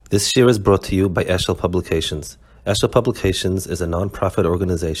This year is brought to you by Eshel Publications. Eshel Publications is a non-profit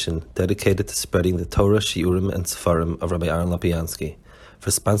organization dedicated to spreading the Torah, Shiurim, and Sefarim of Rabbi Aaron Lopiansky. For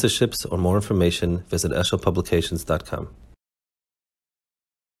sponsorships or more information, visit eshelpublications.com.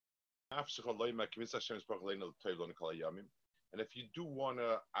 And if you do want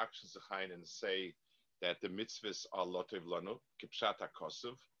to action Zechain and say that the mitzvahs are lotov lanu, kipshat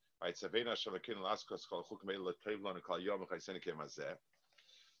hakosov, right? Savena shalakin laskos kol chuk meil lotov lanu kol yom chaysenik mazeh.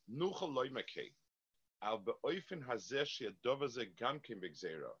 Nuchal loy makei. Al beoifen hazeh she'adov hazeh gam kim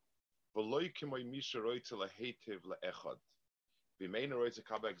b'gzeira. V'loy k'moy misha roitze lahetiv le'echad. V'meina roitze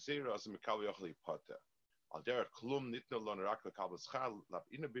kal b'gzeira az mikal yochli poter. Al derech klum nitno lon rak lekal b'schar lab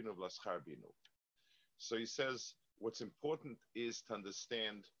ina binu v'laschar binu. So he says, what's important is to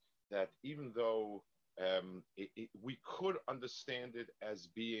understand that even though we could understand it as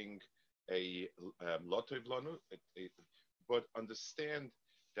being a lotov lanu, but understand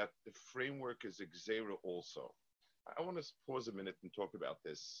that the framework is Xera also. I want to pause a minute and talk about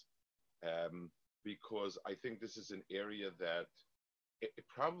this because I think this is an area that it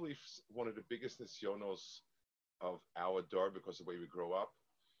probably one of the biggest nisyonos of our door because of the way we grow up.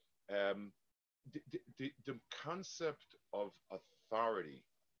 The concept of authority,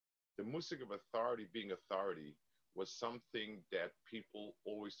 the musik of authority being authority, was something that people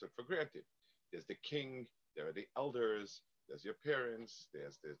always took for granted. There's the king, there are the elders, there's your parents,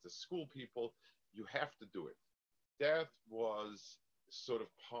 there's the school people. You have to do it. That was sort of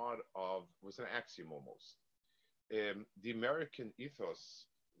was an axiom almost. The American ethos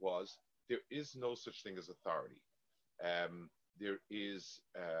was there is no such thing as authority. There is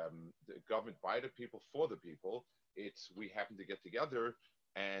the government by the people, for the people. It's we happen to get together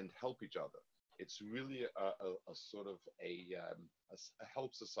and help each other. It's really a sort of a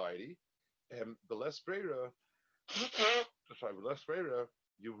help society. The less brera,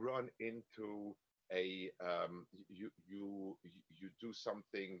 you run into a you do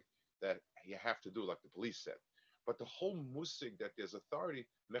something that you have to do, like the police said. But the whole musig that there's authority,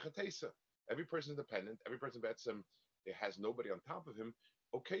 mechatesa. Every person's independent. Every person bets him. It has nobody on top of him.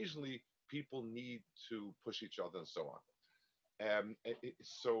 Occasionally, people need to push each other and so on.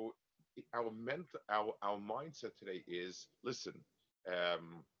 So our mindset today is, listen,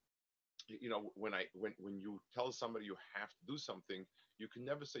 when you tell somebody you have to do something, you can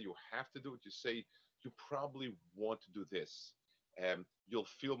never say you have to do it. You say you probably want to do this. You'll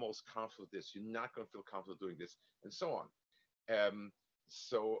feel most comfortable with this. You're not going to feel comfortable doing this, and so on.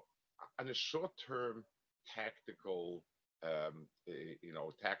 So on a short-term tactical,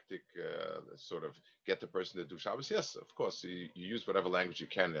 sort of get the person to do Shabbos. Yes, of course, you use whatever language you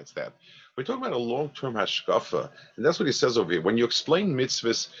can. That's that. We're talking about a long-term hashkafa, and that's what he says over here. When you explain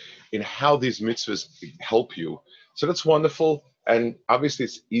mitzvahs in how these mitzvahs help you, so that's wonderful. And obviously,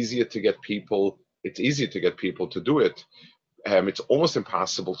 it's easier to get people. It's easier to get people to do it. It's almost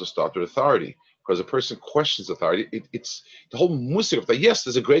impossible to start with authority because a person questions authority. It's the whole musik of that. Yes,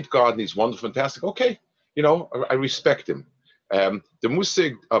 there's a great God and he's wonderful, fantastic. Okay. I respect him. The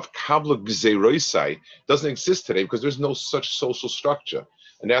musig of kabla gzeroisai doesn't exist today because there's no such social structure,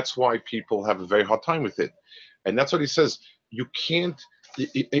 and that's why people have a very hard time with it. And that's what he says. You can't.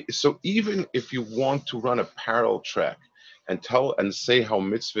 So even if you want to run a parallel track and tell and say how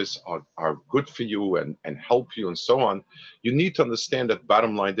mitzvahs are good for you and help you and so on, you need to understand that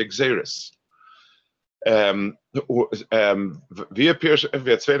bottom line, the gzeres. Wir Pirsch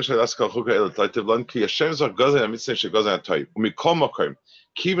wir zwei schon das Kochel Leute blank hier schön so gaza mit sich gaza toy und mir kommen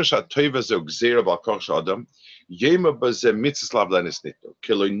kiven shat toy was so gzera ba koch adam yema baz mitslav lanes nit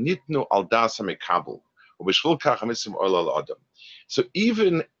kilo nit no al das me kabel und beschul kach mit zum all adam. So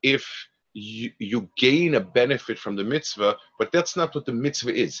even if you gain a benefit from the mitzvah, but that's not what the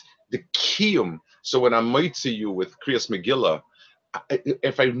mitzvah is. The kiyum. So when I might see you with Kriyas Megillah,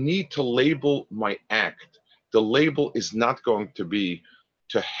 if I need to label my act, the label is not going to be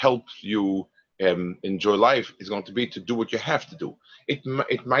to help you enjoy life. It's going to be to do what you have to do. It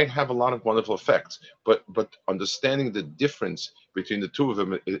might have a lot of wonderful effects, but understanding the difference between the two of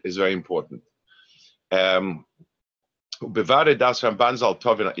them is very important. Bewahre das von Banzal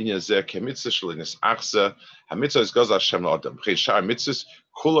Tovina in sehr kemitzah shlinis achse hamitzah is gaza shem adam cheshar mitzvahs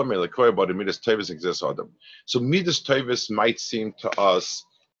kula melekoi body midas tovis exists adam. So midas tovis might seem to us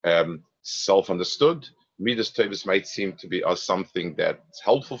self-understood. Midas tovis might seem to be us something that's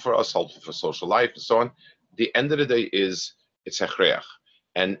helpful for us, helpful for social life, and so on. The end of the day is it's hechreach,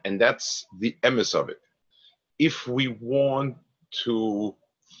 and that's the emes of it. If we want to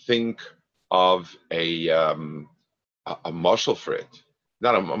think of a marshal for it,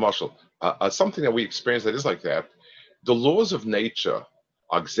 not a marshal, something that we experience that is like that. The laws of nature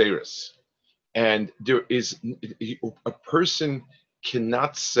Xeris. And there is a person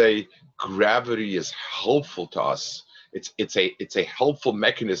cannot say gravity is helpful to us. It's a helpful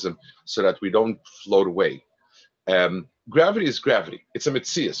mechanism so that we don't float away. Gravity is gravity. It's a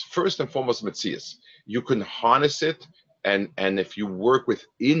mitzias. First and foremost, mitzias. You can harness it, and if you work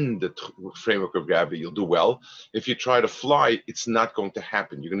within the framework of gravity, you'll do well. If you try to fly, it's not going to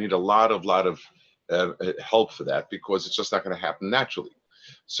happen. You're going to need a lot of help for that, because it's just not going to happen naturally.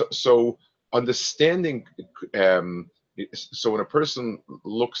 So understanding. So when a person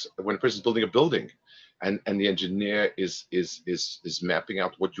is building a building, and the engineer is mapping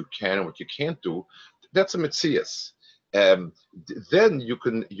out what you can and what you can't do, that's a mitzias. Then you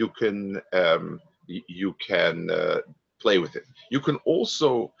can play with it. You can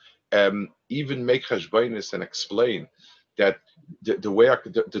also even make cheshbonis and explain that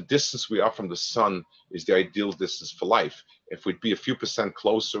the distance we are from the sun is the ideal distance for life. If we'd be a few percent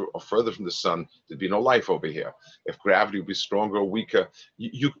closer or further from the sun, there'd be no life over here. If gravity would be stronger or weaker,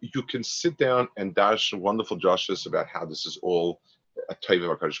 you can sit down and dash wonderful joshes about how this is all a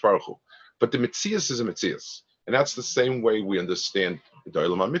taiva of HaKadosh Baruch Hu. But the mitzias is a mitzias. And that's the same way we understand the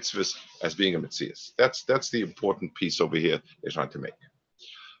Olam HaMitzvahs as being a mitzias. That's the important piece over here they're trying to make.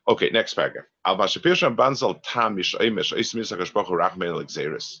 Okay, next paragraph. Al Mashapir Banzal Tam Mishaimesh Ismis HaKadosh Baruch Hu Rachmei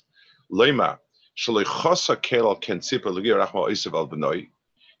L'Gzeres. Leima Shaloi Chosa Kel Ken Tzipor L'Gi Rachma Oisav Al Benoi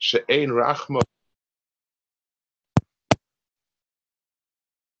She'ein Rachma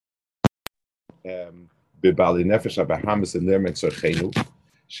Bibali Nefesh HaBahamas and Nermen Tzorchenu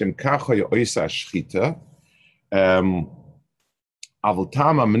Shem Kacho Yoisa Shchita Aval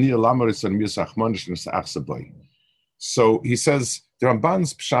Tama Menir Lamaris and Mir Sachmonish Achsaboy. So he says the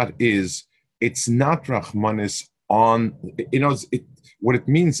Ramban's pshat is it's not Rachmanis on, what it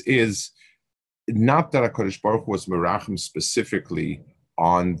means is not that HaKadosh Baruch Hu was merachim specifically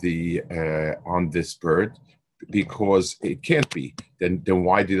on this bird, because it can't be. Then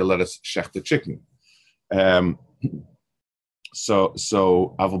why did he let us shech the chicken? So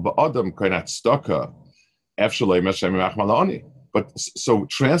Aval Ba'adam Kainat Staka Efshalei Meshem Rachman La'ani. But so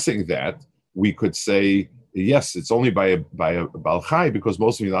translating that, we could say, yes, it's only by a Baal Chai, because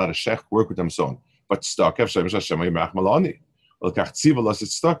most of you know how to shech, work with them, so on. But stuck, Hashem Hashem Yimach Malani. Well, kach tziva las it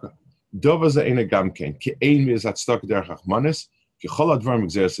stuck. Dova ze ene gamken. Ki ein mi zat stuck derech achmanis. Ki chol advarim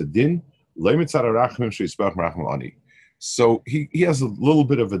gzeres adin. Lo mitzad arachmim sheisbach merach malani. So he has a little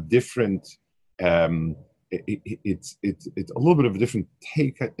bit of a different. It's a little bit of a different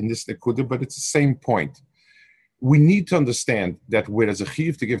take in this nekuda, but it's the same point. We need to understand that whereas a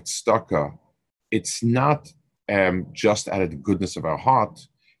chiv to give tzedakah, it's not just out of the goodness of our heart.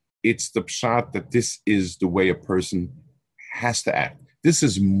 It's the pshat that this is the way a person has to act. This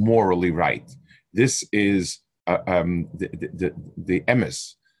is morally right. This is the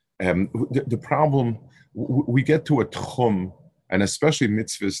emes. The problem, we get to a tchum, and especially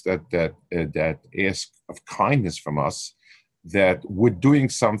mitzvahs that ask of kindness from us, that we're doing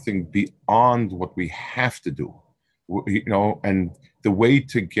something beyond what we have to do. And the way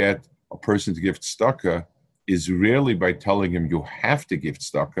to get a person to give tzedakah is rarely by telling him you have to give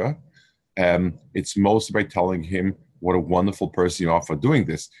tzedakah. It's mostly by telling him what a wonderful person you are for doing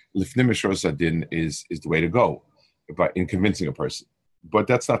this. Lifnim Mishor Sadin is the way to go in convincing a person. But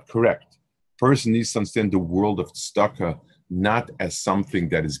that's not correct. A person needs to understand the world of tzedakah not as something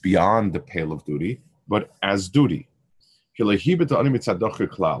that is beyond the pale of duty, but as duty. In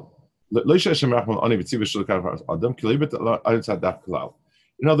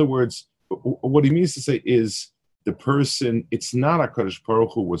other words, what he means to say is the person, it's not HaKadosh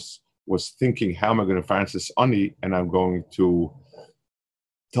Baruch Hu was thinking, how am I going to finance this ani, and I'm going to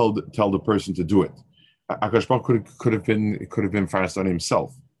tell the person to do it. HaKadosh Baruch Hu could have been financed on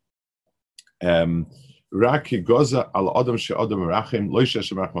himself. The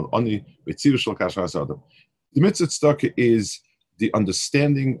mitzvah tzedakah is the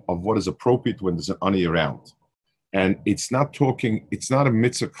understanding of what is appropriate when there's an ani around. And it's not a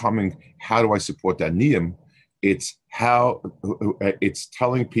mitzvah coming, how do I support that niyam? It's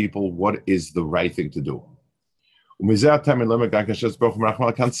telling people what is the right thing to do.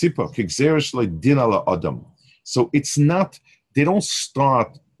 So it's not, they don't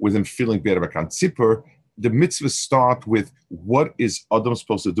start with him feeling bad about kantzipur. The mitzvahs start with what is Adam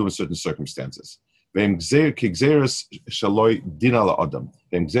supposed to do in certain circumstances. If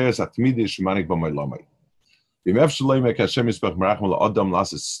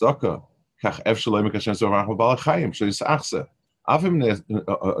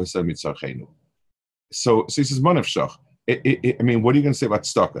So he says, Manavshach. I mean, what are you going to say about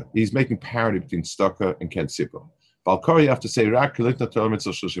tzedakah? He's making parity between tzedakah and ken tzipor. Valkari, you have to say, Rak, Likna Torah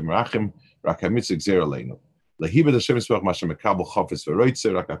Mitzvah Shushim Rachim, Rak HaMitzvah Gzer Aleinu. Lehiba Hashem Yisbarach Masha Mekabel Chofetz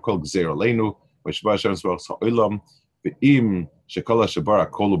V'Roitze, Rak HaKol Gzer Aleinu, V'Shba Hashem Yisbarach Ha'olam, V'im Shekol HaShabar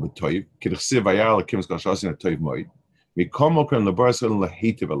HaKolu B'Toiv, K'Dichsiv V'Yar L'Kim Zkal Shasin HaToiv Moed, Mikom Mokem L'Bar Yisrael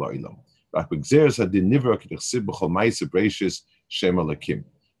L'Heitev Eloilam, Rak B'Gzer Zadin Nivra K'Dichsiv B'Chol Ma'aseh Bereishis Shem Elokim,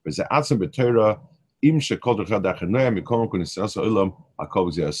 V'Ze Atzem B'Torah, Im Shekol D'Chad Achanoya, Mikom Mokem Nisras Ha'olam, HaKol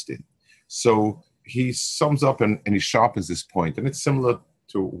Gzer Astin. So he sums up and he sharpens this point, and it's similar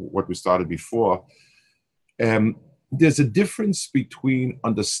to what we started before. There's a difference between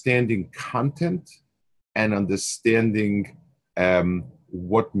understanding content and understanding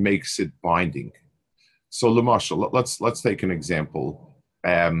what makes it binding. So, Lamashal, let's take an example.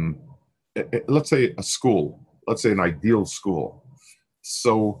 Let's say a school. Let's say an ideal school.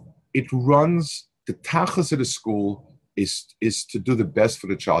 So it runs, the tachlis of the school is to do the best for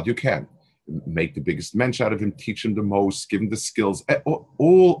the child you can. Make the biggest mensch out of him, teach him the most, give him the skills,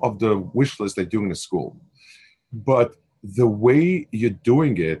 all of the wish list they do in the school. But the way you're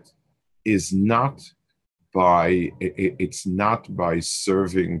doing it is not by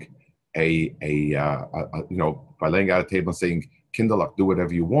serving by laying out a table and saying, Kinderlach, do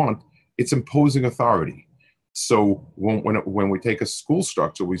whatever you want. It's imposing authority. So when we take a school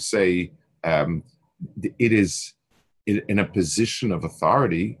structure, we say it is in a position of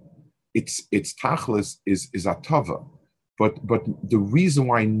authority. Its tachlis is atava, but the reason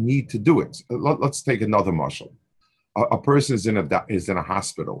why I need to do it. Let's take another mashal. A person is in a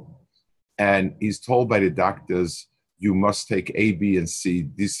hospital, and he's told by the doctors, you must take A, B, and C,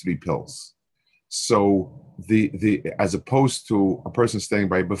 these 3 pills. So the as opposed to a person staying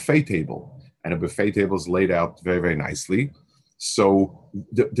by a buffet table, and a buffet table is laid out very, very nicely. So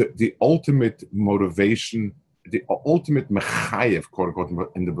the ultimate motivation, the ultimate mechayev, quote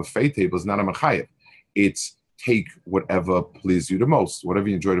unquote, in the buffet table is not a mechayev. It's take whatever pleases you the most, whatever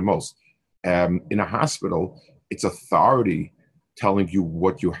you enjoy the most. In a hospital, it's authority telling you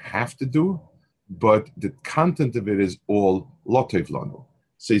what you have to do, but the content of it is all lotev lanu.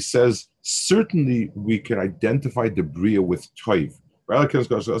 So he says, certainly we can identify the bria with toiv. But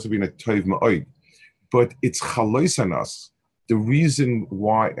it's chalois on us. The reason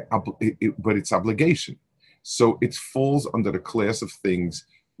why, but it's obligation. So it falls under the class of things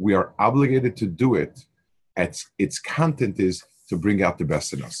we are obligated to do it. Its content is to bring out the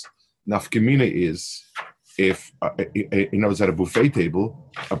best in us. Nafkamina is if, at a buffet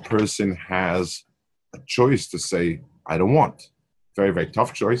table, a person has a choice to say, I don't want. Very, very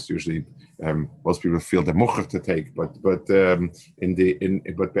tough choice. Usually, most people feel they're muchach to take, but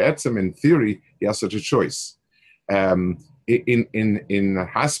in theory, he has such a choice. In a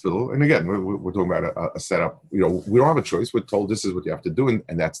hospital, and again, we're talking about a setup. We don't have a choice. We're told this is what you have to do,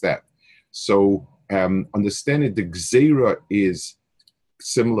 and that's that. So understanding the gzeira is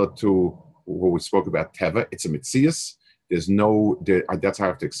similar to what we spoke about teva. It's a mitzias. That's how I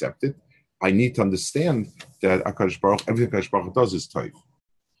have to accept it. I need to understand that HaKadosh Baruch, everything HaKadosh Baruch does is toiv.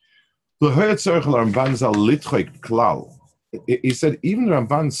 He said, even the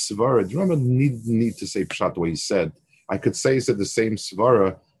Ramban Svara, the Ramban need to say pshat the way he said. I could say he said the same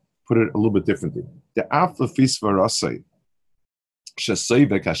Svara, put it a little bit differently. The Aflafi Svara say,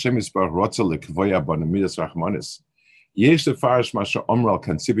 Shesayvek Hashem Yisbarach Rotza Lekvoya Banamidas Rachmanis. Yesh the Farish Masha Omral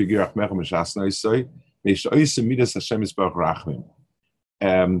Kan Sibi Girach Mechem Meshasna Yisai, Mesh Oise Midas Hashem Yisbarach Rachmim.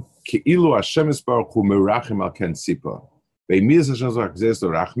 Ki'ilu Hashem Yisbarach Hu Merachim Al Ken Sipa. Be'imidas Hashem Yisbarach Zez Lo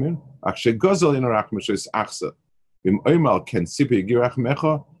Rachmim, Ach Shegozel In Rachmim Shes Achsa. Bim Oimal Ken Sipi Girach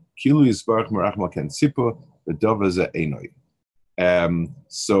Mecha, Ki'ilu Yisbarach Merachim Al Ken Sipa, the Doveze Einoi.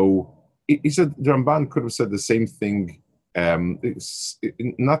 So he said the Ramban could have said the same thing. It's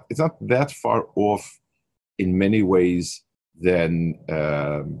not that far off in many ways than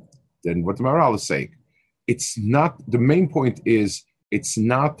what the Maharal is saying. It's not, the main point is, it's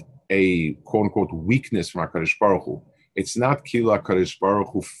not a quote unquote weakness from HaKadosh Baruch Hu. It's not Kila HaKadosh Baruch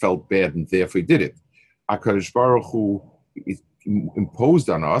Hu felt bad and therefore he did it. HaKadosh Baruch Hu imposed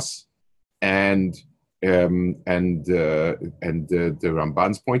on us, and the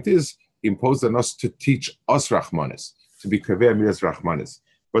Ramban's point is, he imposed on us to teach us Rachmanis, to be Kaveh Midas Rachmanis.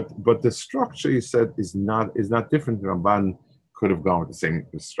 But the structure, he said, is not different. The Ramban could have gone with the same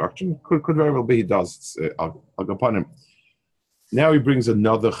structure. Could very well be he does. I'll go upon him. Now he brings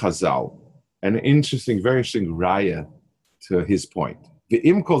another Chazal, an very interesting raya to his point.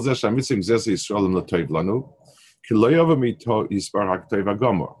 V'im kol zeh shamitzim zeh Yisroel l'toiv lanu, ki lo yova mito yisbarach toiv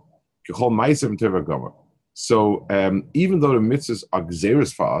hagomer, ki chol ma'aseh toiv hagomer. So even though the mitzvahs are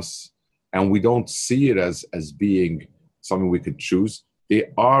gzeres for us, and we don't see it as being something we could choose,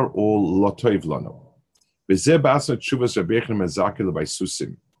 they are all lo toiv lanu. V'zeh ba'asna tshuvas Rabbi Yochanan Mezakil by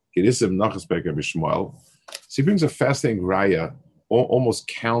Susim. Kirisim nachas Perek B'Shmuel. So he brings a fascinating raya, almost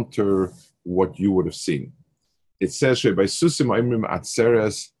counter what you would have seen. It says by Susim Oimrim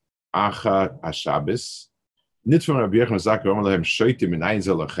Atzeres Acha Ashabis. Nit from Rabbi Yochanan Mezakil Omer Lehem Shoitim in Ein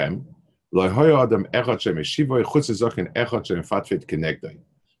Zelachem. Lo hoyo Adam Echad Shem Eshivoy Chutz Ezachin Echad Shem Fatfit Kenegdai.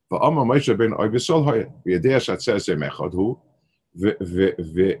 V'Amar Moshe Ben Oy B'Sol Hoyo V'Yedei Shatzeres Yem Echad Hu.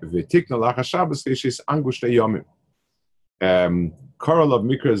 V'tikna lach HaShabbos K'shis Angush Yomim. Karol of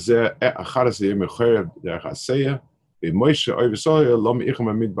Mikra Zeh Acharas Yom Echorev Derech Aseya V'Moshe Oy B'Sol Hoyo Lo Me'ichem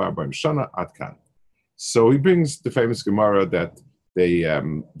Amidbar B'Im Shana Ad Kan. So he brings the famous Gemara that the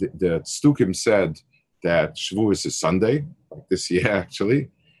Stukim said that Shavuos is Sunday, like this year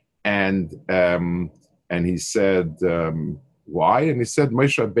actually, and he said why? And he said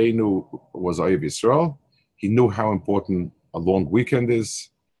Moshe Rabbeinu was Oyev Yisroel. He knew how important a long weekend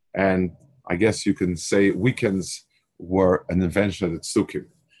is, and I guess you can say weekends were an invention of the Tzukim,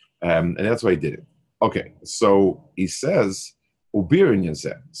 and that's why he did it. Okay, so he says, Ubir in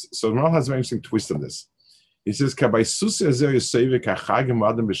Yazeh. So the Maral has a very interesting twist on this. He says, "Kabay susi azer yosevik hachagim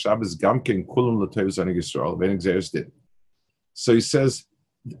adam b'Shabbos gamken kulam l'toyv zanig Yisrael." Ve'en exeris did. So he says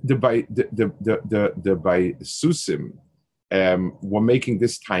the by susim were making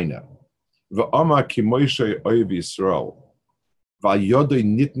this taina. V'amar ki Moshe oyev Yisrael v'al yodoi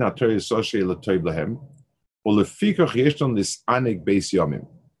nitna Torah yisoshe l'toyv lahem u'lefikach yeshton lisanig beis yomim.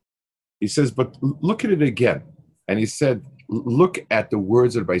 He says, but look at it again, and he said, look at the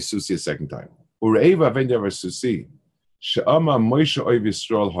words of by susi a second time. Ureiva vendever susi she'ama Moshe oyev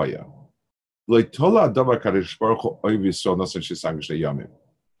Yisrael hoya lo'itola adavar kadosh baruch hu oyev Yisrael nasan shisang sheyamim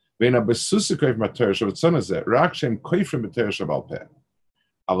ve'ena besusi koif mater shavutzon hazeh rak shem koifrim mater shaval peh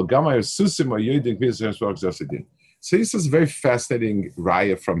aval gam ha'susim ha'yodim k'vis ha'em shvarach zasidin. So he says a very fascinating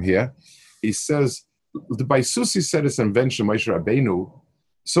raya from here. He says the Baisusi said it's an invention of Moshe Rabbeinu.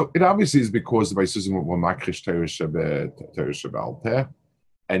 So it obviously is because the Baisusi were makrish Torah shaval peh,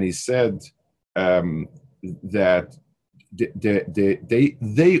 and he said that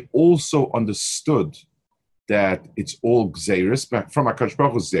they also understood that it's all gzeiros, but from HaKadosh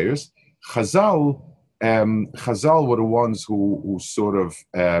Baruch Hu Gzeiros. Chazal were the ones who sort of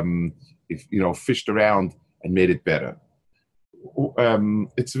fished around and made it better.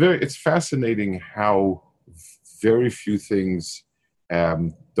 It's fascinating how very few things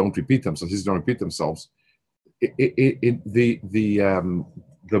don't repeat themselves. These don't repeat themselves.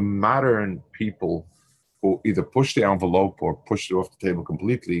 The modern people who either push the envelope or push it off the table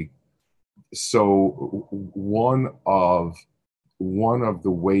completely. So one of the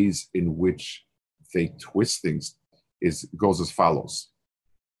ways in which they twist things goes as follows: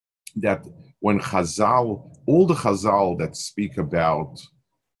 that when Chazal, all the Chazal that speak about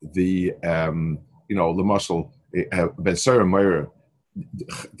the the muscle Ben Sarah Moira,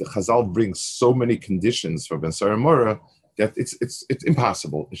 the Chazal brings so many conditions for Ben Sarah Moira that it's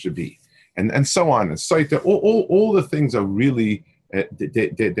impossible it should be, and so on and so all the things are really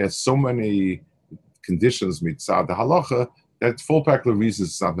there's so many conditions mitzad the halacha that full pack of reasons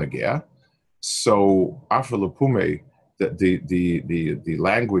it's not nagia. So after Lapume, the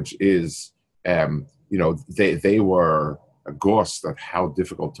language is they were aghast at how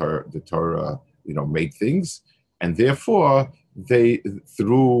difficult the Torah made things, and therefore they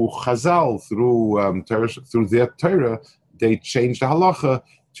through Chazal through their Torah they changed the halacha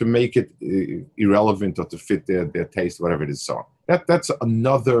to make it irrelevant or to fit their taste, whatever it is. So that's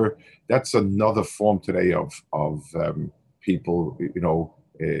another form today of people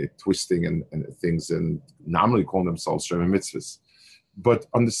twisting and things and nominally calling themselves Shem mitzvahs, but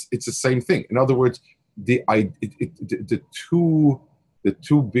it's the same thing. In other words, the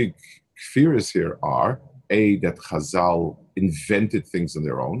two big fears here are that Chazal invented things on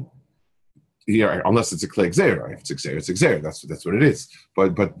their own. Here, unless it's a klei gzeira. If it's a gzeira, it's a gzeira. That's what it is.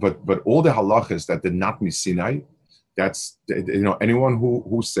 But all the halachas that did not misinai, that's anyone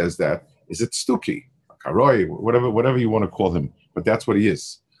who says that is it stuki, karoi, whatever you want to call him, but that's what he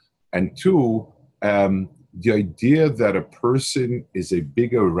is. And two, the idea that a person is a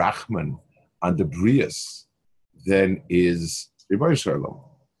bigger rachman on the brias than is Ribono Shel Olam.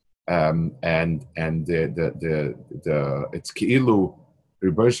 And the it's keilu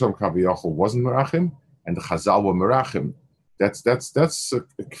Ribono Shel Olam Kaviyachol wasn't merachim and the Chazal were merachim. That's a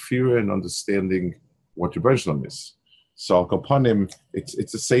kfira in understanding what Ribono Shel Olam is. So upon him,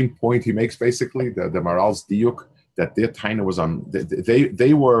 it's the same point he makes basically. The Maral's diuk that their taina was on.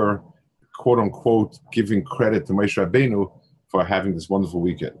 They were quote unquote giving credit to Moshe Rabbeinu for having this wonderful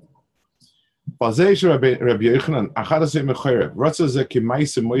weekend.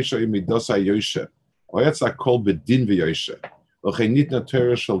 Oyetza kol bedin v'yoshe. L'chein nitna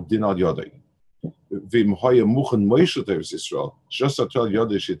Torah shel din al yodei. V'im hoya muchen Moshe Tiferes Yisroel. Shos atel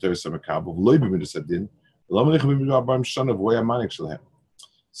yodei she Tiferes HaMekabel. V'loi b'midas adin. V'lo melich b'midas arba'im shana v'oya manik shelhem.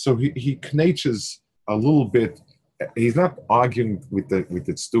 So he knaches a little bit. He's not arguing with the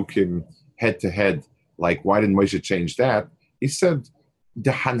Tzdukim head to head, like why didn't Moshe change that? He said the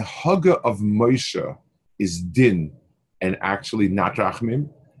hanhaga of Moshe is din and actually not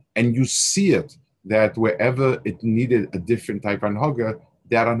rachmim, and you see it that wherever it needed a different type of hanhaga,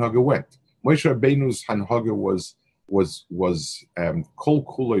 that hanhaga went. Moshe Rabbeinu's hanhaga was kol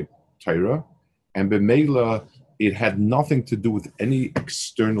kulei Torah, and b'meila it had nothing to do with any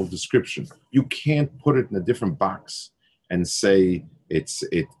external description. You can't put it in a different box and say it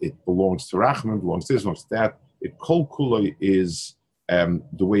belongs to Rachman, belongs to this, belongs to that. It kol kulei is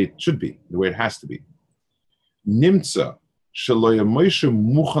the way it should be, the way it has to be. Nimtza shaloya Moshe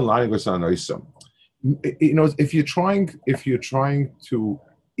muchan la'anigos anoisam. You know, if you're trying to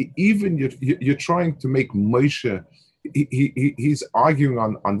make Moshe, he's arguing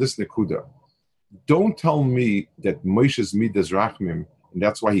on this nekuda. Don't tell me that Moshe's mid is rachmim, and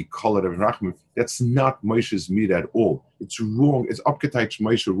that's why he called it a rachmim. That's not Moshe's mid at all. It's wrong. It's upketaich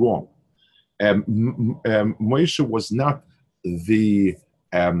Moshe wrong. Moshe was not the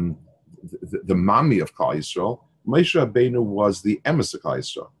mommy of Klal Yisrael. Moshe Rabbeinu was the emes of Klal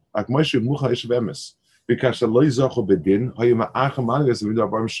Yisrael. Like Moshe mucha ish emes, because the loy zachu bedin hayim ma'achem manigas v'midah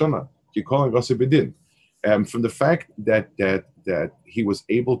abarim shana ki kol agasi bedin. From the fact that he was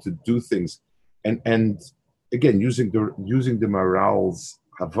able to do things. And again, using the moral's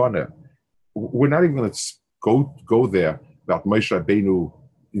Havana, we're not even going to go there about Moshe Rabbeinu,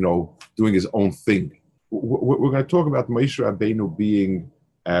 doing his own thing. We're going to talk about Moshe Rabbeinu being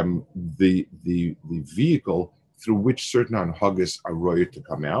the vehicle through which certain hanhagas are royal to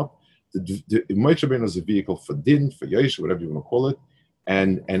come out. The Moshe Rabbeinu is a vehicle for din, for yosh, whatever you want to call it,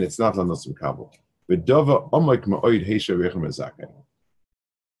 and it's not lanosim kabel. V'dava omak ma'oid heisha rechem ezakei.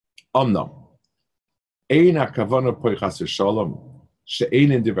 Omnam. But he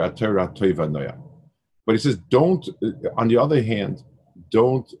says, don't, on the other hand,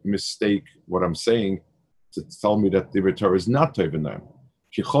 don't mistake what I'm saying to tell me that the Torah is not Tova Noyam.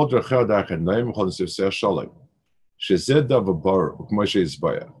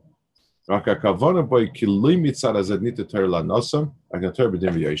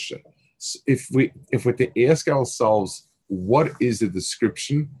 If we're to ask ourselves, what is the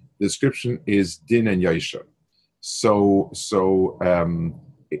description? The description is din and yaisha. So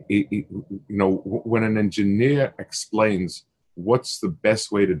when an engineer explains what's the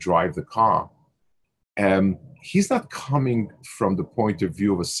best way to drive the car, he's not coming from the point of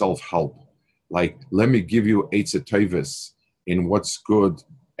view of a self-help. Like, let me give you eitzah tovos in what's good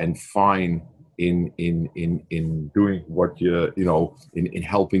and fine in doing what in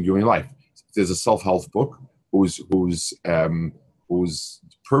helping you in life. There's a self-help book whose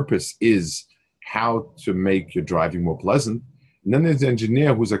purpose is how to make your driving more pleasant. And then there's the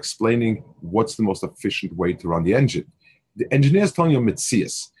engineer who's explaining what's the most efficient way to run the engine. The engineer is telling you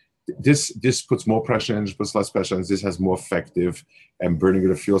mitzias. This puts more pressure on, this puts less pressure on, this has more effective, and burning of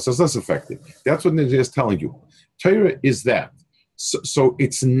the fuel, so it's less effective. That's what the engineer is telling you. Torah is that. So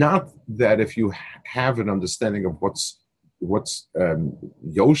it's not that if you have an understanding of what's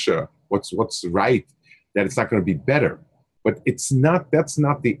yosher, what's right, that it's not going to be better. But that's not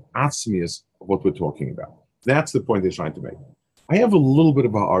the atzmius of what we're talking about. That's the point they're trying to make. I have a little bit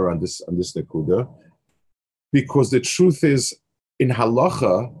of a hara on this nekuda, because the truth is, in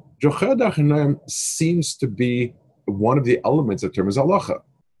halacha, Jocher Dachanayim seems to be one of the elements of terms halacha.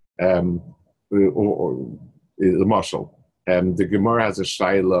 Or the marshal. The Gemara has a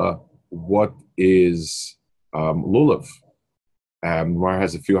shaila, what is lulav? Gemara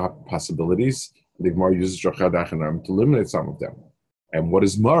has a few possibilities. The Gemara uses Jocher Dachanayim to eliminate some of them. And what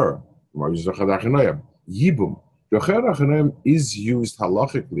is mar? Gemara uses Jocher Dachanayim. Yibum. Jocher Dachanayim is used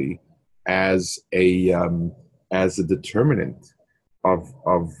halachically as a determinant of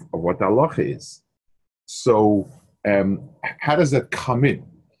what halacha is. So how does that come in?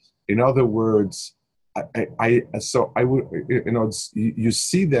 In other words, you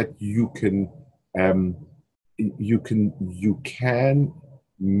see that you can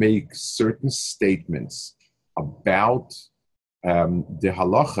make certain statements about the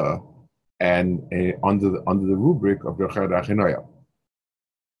halacha and under the rubric of the Jocher Dachanayim.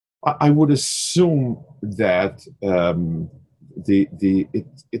 I would assume that an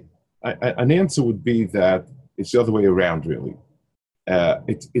answer would be that it's the other way around, really.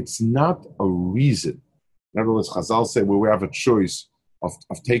 It's not a reason. In other words, Chazal say, well, we have a choice. of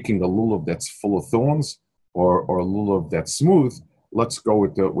taking a lulav that's full of thorns or a lulav that's smooth. Let's go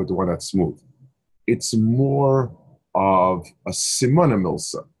with the one that's smooth. It's more of a simona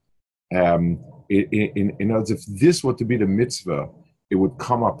milsa. In other words, if this were to be the mitzvah, it would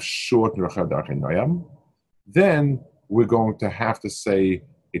come up short Noyam. Then we're going to have to say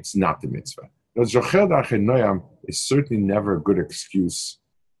it's not the mitzvah. Noyam is certainly never a good excuse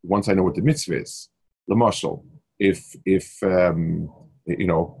once I know what the mitzvah is. Lamashal, if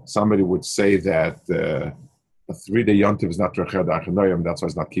somebody would say that a 3-day yontiv is not Rochel Noyam, that's why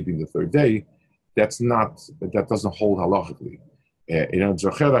it's not keeping the 3rd day. That doesn't hold halachically.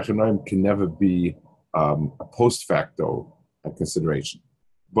 Rochel Noyam can never be a post facto consideration.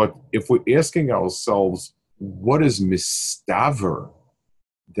 But if we're asking ourselves, what is mistaver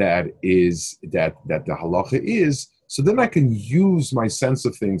that the halacha is, so then I can use my sense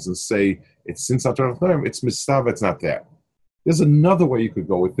of things and say, it's since it's mistaver, it's not that. There's another way you could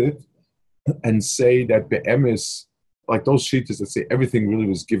go with it and say that be'emes, like those shittas that say everything really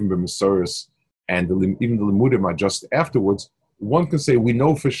was given by Mesoris and even the Limudim are just afterwards, one can say we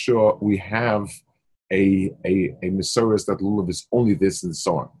know for sure we have a Mesoris that lulav is only this and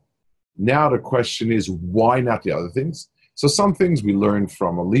so on. Now the question is, why not the other things? So some things we learn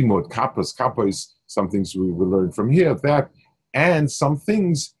from a limud, kappas, some things we learn from here, that, and some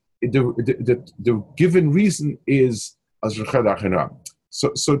things, the given reason is as Rochel Achenam. So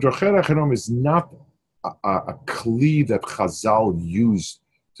Rochel Achenam is not a kli that Chazal used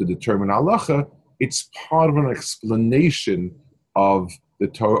to determine halacha. It's part of an explanation of the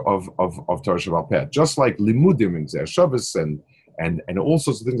Torah of Torah Shabbat Peh. Just like limudim in Zer Shabbos and all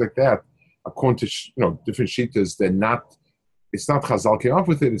sorts of things like that, according to different shittas, they're not. It's not Chazal came up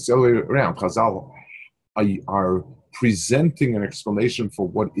with it. It's the other way around. Chazal are presenting an explanation for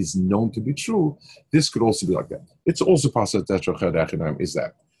what is known to be true. This could also be like that. It's also possible that Rochel Achenam is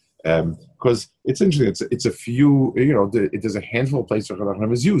that. Because it's interesting. It's a few. There's a handful of places Rochel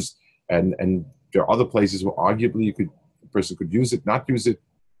Achenam is used, and there are other places where arguably a person could use it, not use it.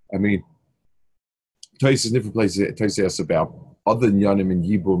 I mean, Tais is different places. Tais asks about other nyanim in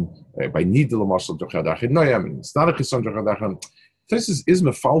Yibum by Nidel Mashal Rochel Achenam, and it's not a chison Rochel Achenam. Tais is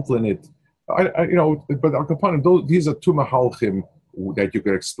mefaltel in it. But Al Kapanim, these are two mahalchim that you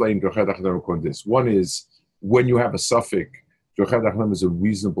could explain Rochel Achenam according to this. One is when you have a suffix, Rochel Achenam is a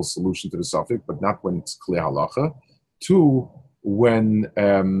reasonable solution to the suffix, but not when it's clear halacha. Two, when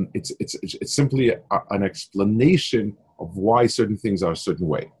it's simply an explanation of why certain things are a certain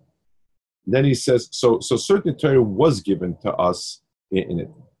way. Then he says, so certain Torah was given to us in it.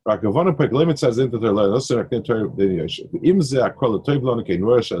 Rakavana Perek limit says into the Torah. Also, Rakavana Torah deniation. Imze akol toiv lanu kein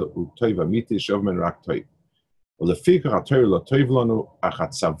rosh utoiv amiti shovmen rak toiv. Ulefikach Torah lo toiv lanu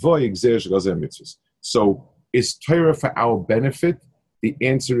achat savoy exer shgazer mitzvos. So, is Torah for our benefit? The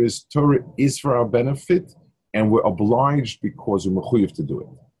answer is Torah is for our benefit, and we're obliged because we're mechuyev to do it.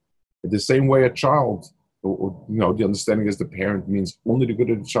 In the same way, a child, the understanding is the parent means only the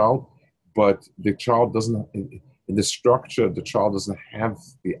good of the child, but the child doesn't. In the structure, the child doesn't have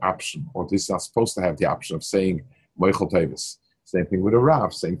the option, or at least not supposed to have the option of saying Moichel Tevis. Same thing with a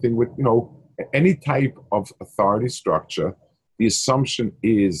Rav. Same thing with any type of authority structure. The assumption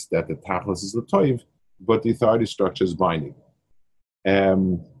is that the Tachlis is the Toiv, but the authority structure is binding.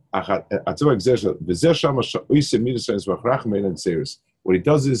 What he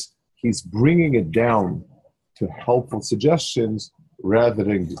does is he's bringing it down to helpful suggestions rather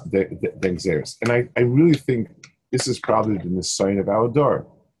than Xeris. And I really think this is probably the sign of our door.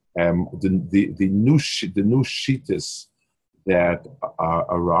 The new shittas that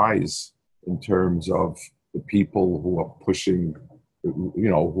arise in terms of the people who are pushing,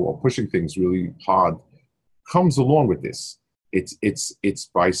 things really hard, comes along with this. It's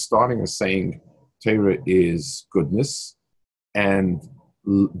by starting and saying Torah is goodness, and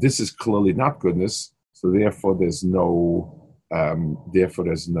this is clearly not goodness. So therefore, there's no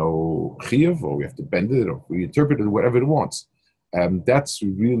chiyuv, or we have to bend it, or we interpret it, whatever it wants. That's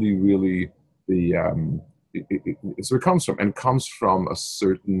really, really it's where it comes from, and comes from a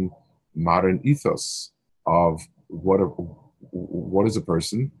certain modern ethos of what is a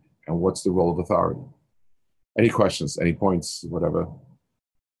person and what's the role of authority. Any questions? Any points? Whatever.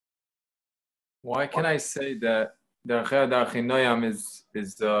 Why can I say that the Achinoyam is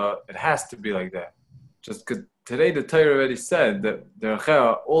it has to be like that? Just because today the Torah already said that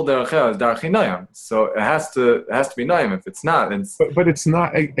all the Rachel is Darchinoyam, so it has to be Noyam. If it's not, it's but it's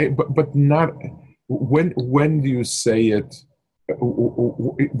not. But not when do you say it?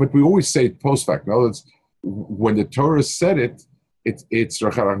 But we always say it post fact. In other words, when the Torah said it, it's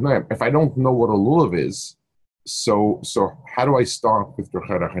Rachel Noyam. If I don't know what a lulav is, So how do I start with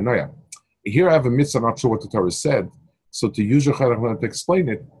Derech Hanoya? Here I have a mitzvah, I'm not sure what the Torah said. So to use Derech Hanoya to explain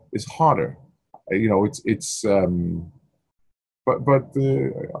it is harder. Okay.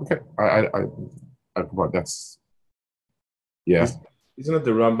 But that's, yeah. Isn't it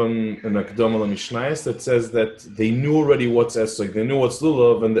the Rambam in Akdama Mishnayos that says that they knew already what's Esrog, they knew what's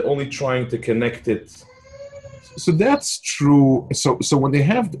Lulav, and they're only trying to connect it? So that's true. So when they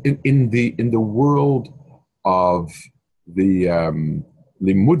have in the world of the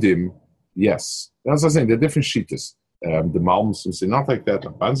limudim, yes, as I was saying, there are different shittas. The Malmus say not like that, the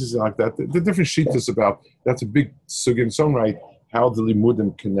Banzis like that. The different shittas about that's a big sugya in its own right. How the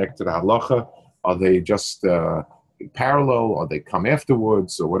limudim connect to the halacha? Are they just parallel, or they come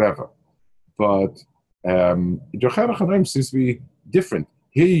afterwards, or whatever? But Derech Hanoim seems to be different.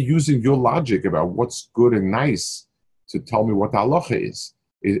 Here you're using your logic about what's good and nice to tell me what the halacha is.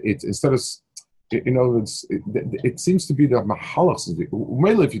 It instead of, it seems to be the mahalach.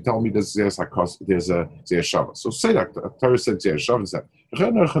 Mainly, if you tell me there's a Zeh Shavah. So say that Torah said Zeh Shavah.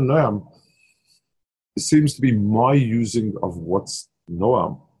 Derech Hanoim seems to be my using of what's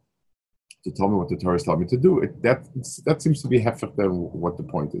Noam to tell me what the Torah is telling me to do. That seems to be hefech than what the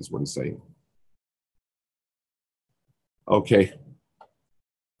point is, what he's saying. Okay.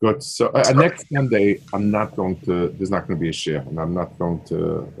 Good. So next Sunday, there's not going to be a share, and I'm going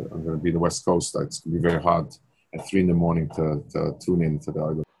to be in the West Coast. It's going to be very hard at 3 a.m. to tune in to the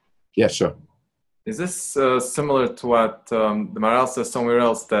argument. Yeah, sure. Is this similar to what the Maral says somewhere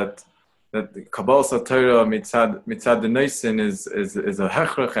else, that the Kabbalah Torah mitzad the Noisin is a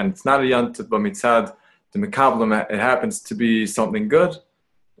hechrech, and it's not a yantut, but mitzad the Mekablim, it happens to be something good?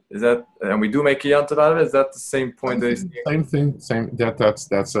 Is that, and we do make a yantut out of it? Is that the same point? Same thing. That's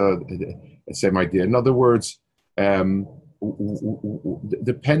the same idea. In other words,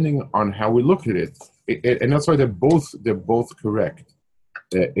 depending on how we look at it, and that's why they're both correct.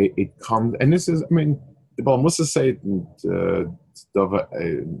 It comes, and this is, the Baal Musa say it,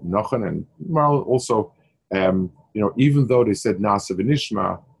 Nochen and Maral also, even though they said Nasa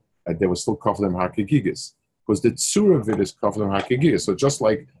v'Nishma, they were still kaflim hakegigas, because the tzura of it is kaflim hakegigas. So just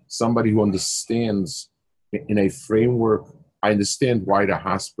like somebody who understands in a framework, I understand why the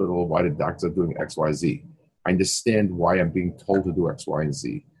hospital, why the doctors are doing X, Y, Z. I understand why I'm being told to do X, Y, and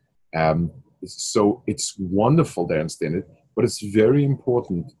Z. So it's wonderful to understand it, but it's very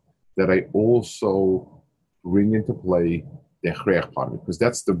important that I also bring into play the Echrech part of it, because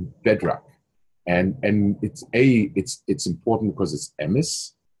that's the bedrock. And it's important because it's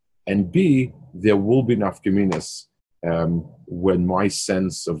emes, and B, there will be nafkaminas when my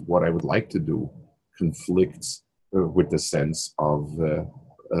sense of what I would like to do conflicts with the sense of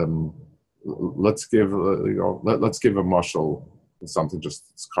let's give a mashal, something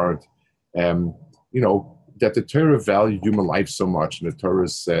just it's current. That the Torah valued human life so much, and the Torah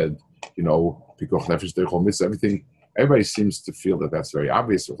said, pikuach nefesh deichol mitzvah, everything. Everybody seems to feel that that's very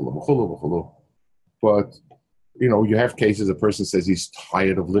obvious. But you have cases. A person says he's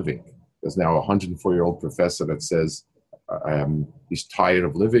tired of living. There's now a 104-year-old professor that says he's tired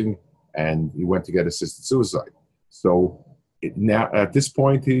of living, and he went to get assisted suicide. So now at this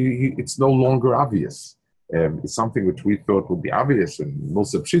point, it's no longer obvious. It's something which we thought would be obvious in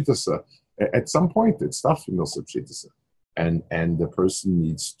Milsa Pshitasa. At some point, it stops in Milsa Pshitasa, and the person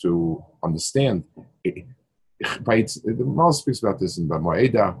needs to understand. The Mal speaks about this in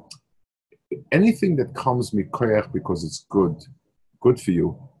B'Moeda. Anything that comes mikoyach because it's good for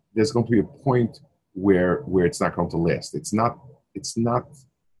you, there's going to be a point where it's not going to last. It's not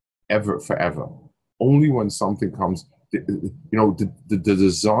ever forever. Only when something comes, the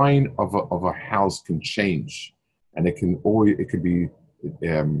design of a house can change, and it could be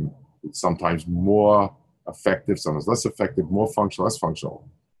sometimes more effective, sometimes less effective, more functional, less functional.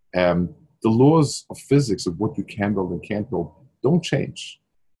 The laws of physics of what you can build and can't build don't change.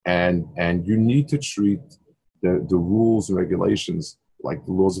 And you need to treat the rules and regulations like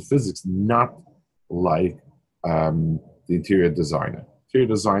the laws of physics, not like the interior designer. Interior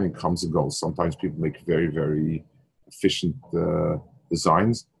designing comes and goes. Sometimes people make very, very efficient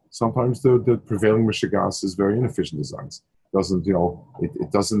designs. Sometimes the prevailing mishigas is very inefficient designs.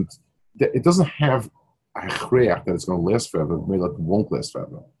 It doesn't have a chreach that it's going to last forever. Maybe it won't last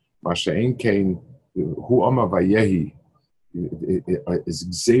forever. Masha'en kain hu ama vayehi is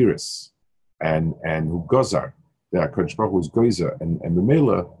Xeris and who Gozar, the HaKadosh Baruch Hu is Gozer, and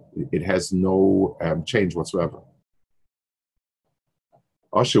Memela, it has no change whatsoever.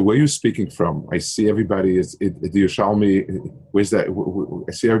 Asha, where are you speaking from? I see everybody is the Yerushalmi. Where's that?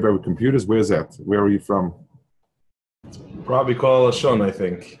 I see everybody with computers. Where's that? Where are you from? Probably Kol Lashon, I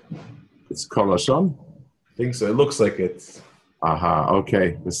think. It's Kol Lashon? I think so. It looks like it.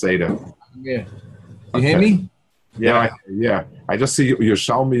 Okay, the Seder. Yeah. You hear me? Yeah. I just see your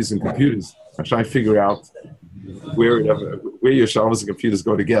Shalmis and computers. I'm trying to figure out where your Shalmis and computers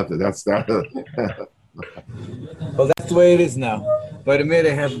go together. That's that. Well, that's the way it is now. By the way,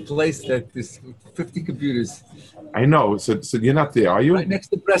 they have a place that is 50 computers. I know. So you're not there, are you? Right next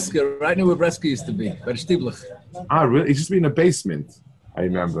to Breska, right near where Breska used to be, by the Stieblach. Really? It used to be in a basement. I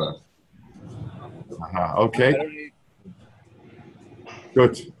remember. Okay.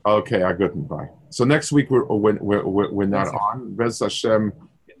 Good. Okay, I got it. Bye. So next week we're not on. Bez Hashem,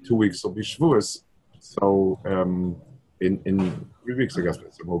 in 2 weeks will be Shavuos. So in 3 weeks, I guess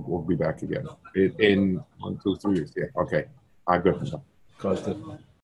we'll be back again. In 1, 2, 3 weeks. Yeah. Okay. I got it.